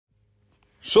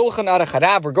Shulchan Aruch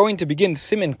Harav, we're going to begin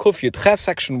Siman Kuf Yud Ches,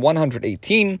 section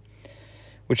 118,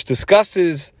 which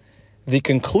discusses the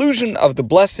conclusion of the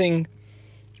blessing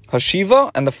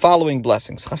Hashiva and the following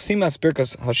blessings. Chasimas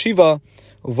Birkas Hashiva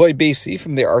Uvoy Beisi.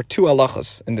 From there are two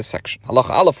halachas in this section.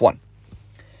 Halacha Aleph 1.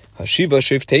 Hashiva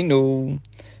Shivteinu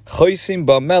Choisim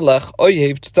Ba Melech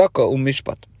Oyhev Tzedaka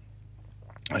Umishpat.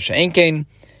 She'en Kein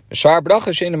B'Shar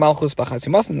Bracha She'en Malchus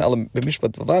B'Chasimasan Elam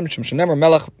B'Mishpat V'Vam Shem Shenemer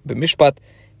Melech B'Mishpat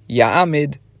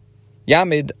Ya'amid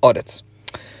Oretz.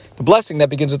 The blessing that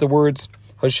begins with the words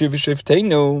Hashiva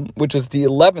Shivteinu, which is the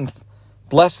 11th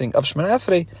blessing of Shemoneh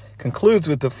Esrei, concludes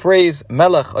with the phrase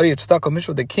Melech Oyet Tzedaka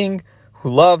Mishpat, the king who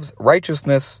loves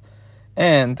righteousness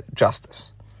and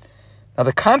justice. Now,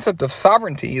 the concept of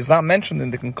sovereignty is not mentioned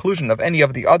in the conclusion of any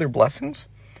of the other blessings,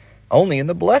 only in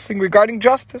the blessing regarding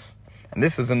justice. And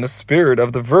this is in the spirit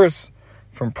of the verse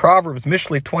from Proverbs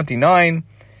Mishlei 29,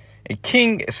 a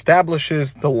king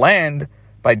establishes the land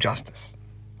by justice.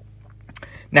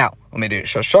 Now,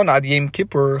 Shoshana ad Yom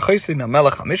Kippur Chaysin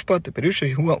Melech HaMishpat,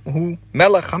 Perusha hu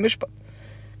Melech HaMishpat.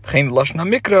 V'chein Lashon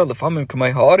HaMikra Lefamim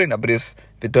K'may Ha'arin Abris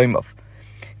V'doimav.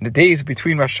 In the days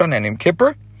between Rosh Hashanah and Yom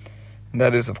Kippur, and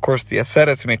that is, of course, the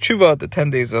Aseret Yemei Tshuva, the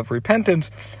 10 days of repentance,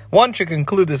 one should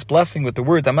conclude this blessing with the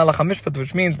word Melech HaMishpat,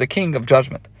 which means the king of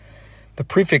judgment. The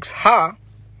prefix Ha,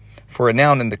 for a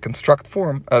noun in the construct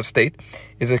form state,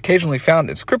 is occasionally found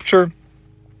in Scripture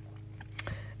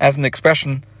as an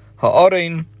expression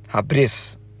ha'arein,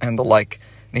 habris, and the like.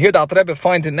 And here the Alter Rebbe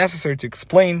finds it necessary to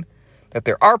explain that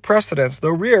there are precedents,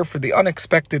 though rare, for the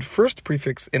unexpected first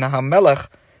prefix in ha-melech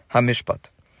ha-mishpat.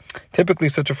 Typically,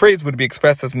 such a phrase would be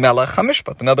expressed as melech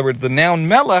ha-mishpat. In other words, the noun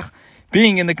melech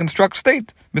being in the construct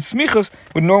state, mismichus,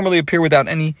 would normally appear without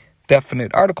any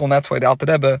definite article, and that's why the Alter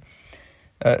Rebbe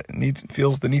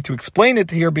feels the need to explain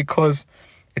it here, because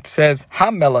it says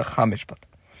ha-melech ha-mishpat.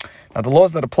 Now, the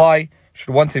laws that apply should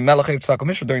one say melech ha-tzedakah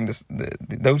mishpat during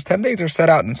those 10 days are set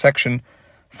out in section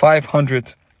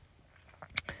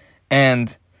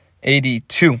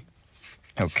 582.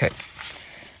 Okay.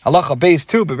 Halacha Beis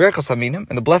 2, Beberchas Aminim,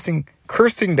 and the blessing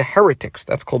cursing the heretics.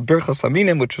 That's called Berchas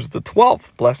Aminim, which was the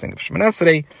 12th blessing of Shemoneh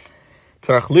Esrei.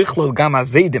 Tzarach lichlol gam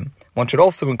hazedim. One should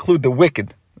also include the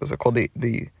wicked. Those are called the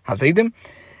hazedim,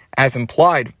 as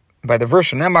implied by the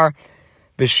verse Nemar,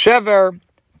 V'shever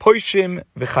poishim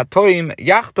v'chatoim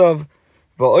yachtov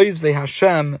v'oiz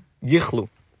v'Hashem yichlu.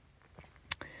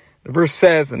 The verse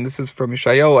says, and this is from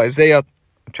Isaiah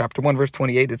chapter 1, verse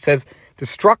 28, it says,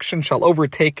 destruction shall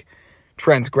overtake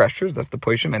transgressors, that's the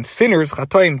poishim, and sinners,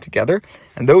 chatoim, together,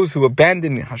 and those who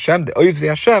abandon Hashem, the oiz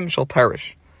v'Hashem, shall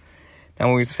perish. Now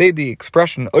when we say the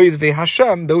expression oiz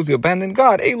v'Hashem, those who abandon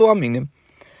God, elu aminim,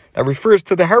 that refers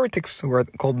to the heretics who are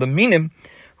called the minim,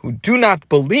 who do not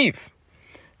believe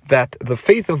that the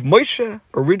faith of Moshe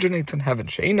originates in heaven.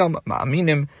 She'enam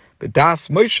ma'aminim b'das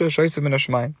Moshe shoysim min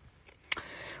hashmayim.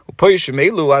 U'poyishim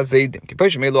elu azedim, ki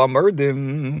poyishim elu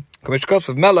amerdim, kamishkos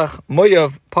of melech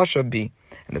moyav pasha bi.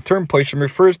 And the term poyishim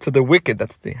refers to the wicked,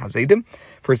 that's the hazedim,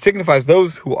 for it signifies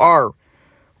those who are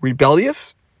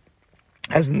rebellious,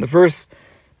 as in the verse,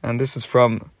 and this is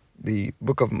from the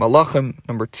book of Malachim,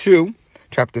 number 2,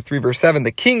 chapter 3, verse 7,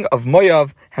 the king of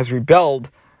Moav has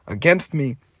rebelled against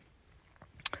me,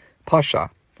 Pasha,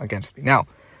 against me. Now,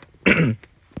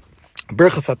 Berchas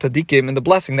HaTzadikim, in the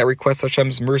blessing that requests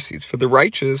Hashem's mercies for the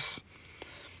righteous,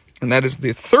 and that is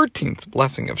the 13th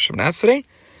blessing of Shemoneh Esrei,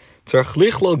 Tzarach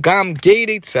lichlol gam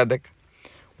geirei tzedek.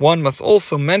 One must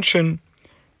also mention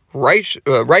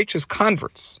righteous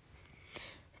converts.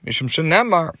 Mishum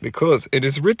shenemar, because it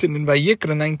is written in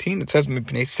Vayikra 19, it says,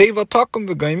 Mipnei seva takum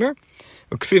v'gomer,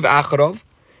 uksiv acharov,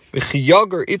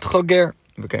 v'chiyager itchager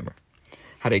v'gomer.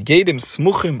 Haregedim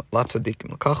smuchim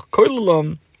latzadikim, l'kach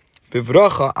koilolom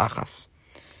bivracha achas.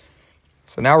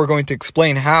 So now we're going to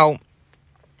explain how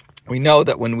we know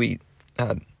that when we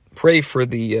pray for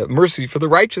the mercy for the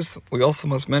righteous, we also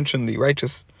must mention the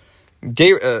righteous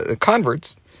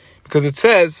converts, because it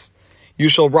says, you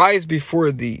shall rise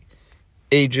before the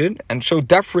aged and show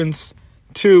deference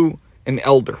to an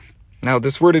elder. Now,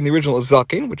 this word in the original is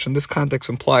zaken, which in this context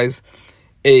implies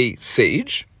a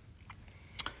sage.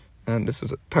 And this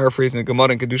is a paraphrase in the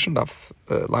Gemara in Kedushin, Daf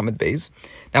Lamed Beis.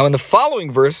 Now, in the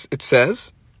following verse, it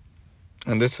says,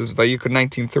 and this is Vayikra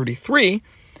 19:33,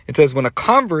 it says, when a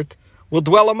convert will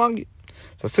dwell among you.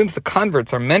 So since the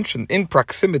converts are mentioned in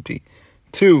proximity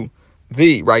to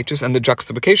the righteous, and the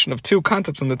juxtaposition of two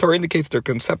concepts in the Torah indicates their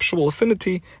conceptual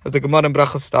affinity, as the Gemara in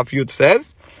Brachas Daf Yud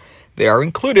says, they are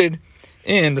included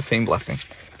in the same blessing.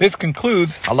 This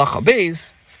concludes Halacha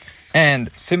Beis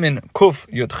and Siman Kuf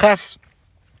Yud Ches.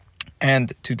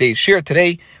 And today's shir,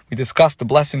 today we discussed the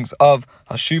blessings of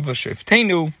Hashiva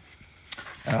Shivteinu,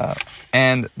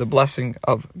 and the blessing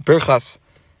of Birchas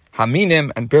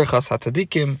Haminim and Birchas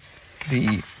HaTzadikim,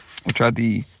 which are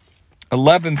the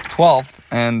 11th, 12th,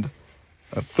 and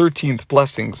 13th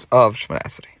blessings of Shemoneh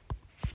Esrei.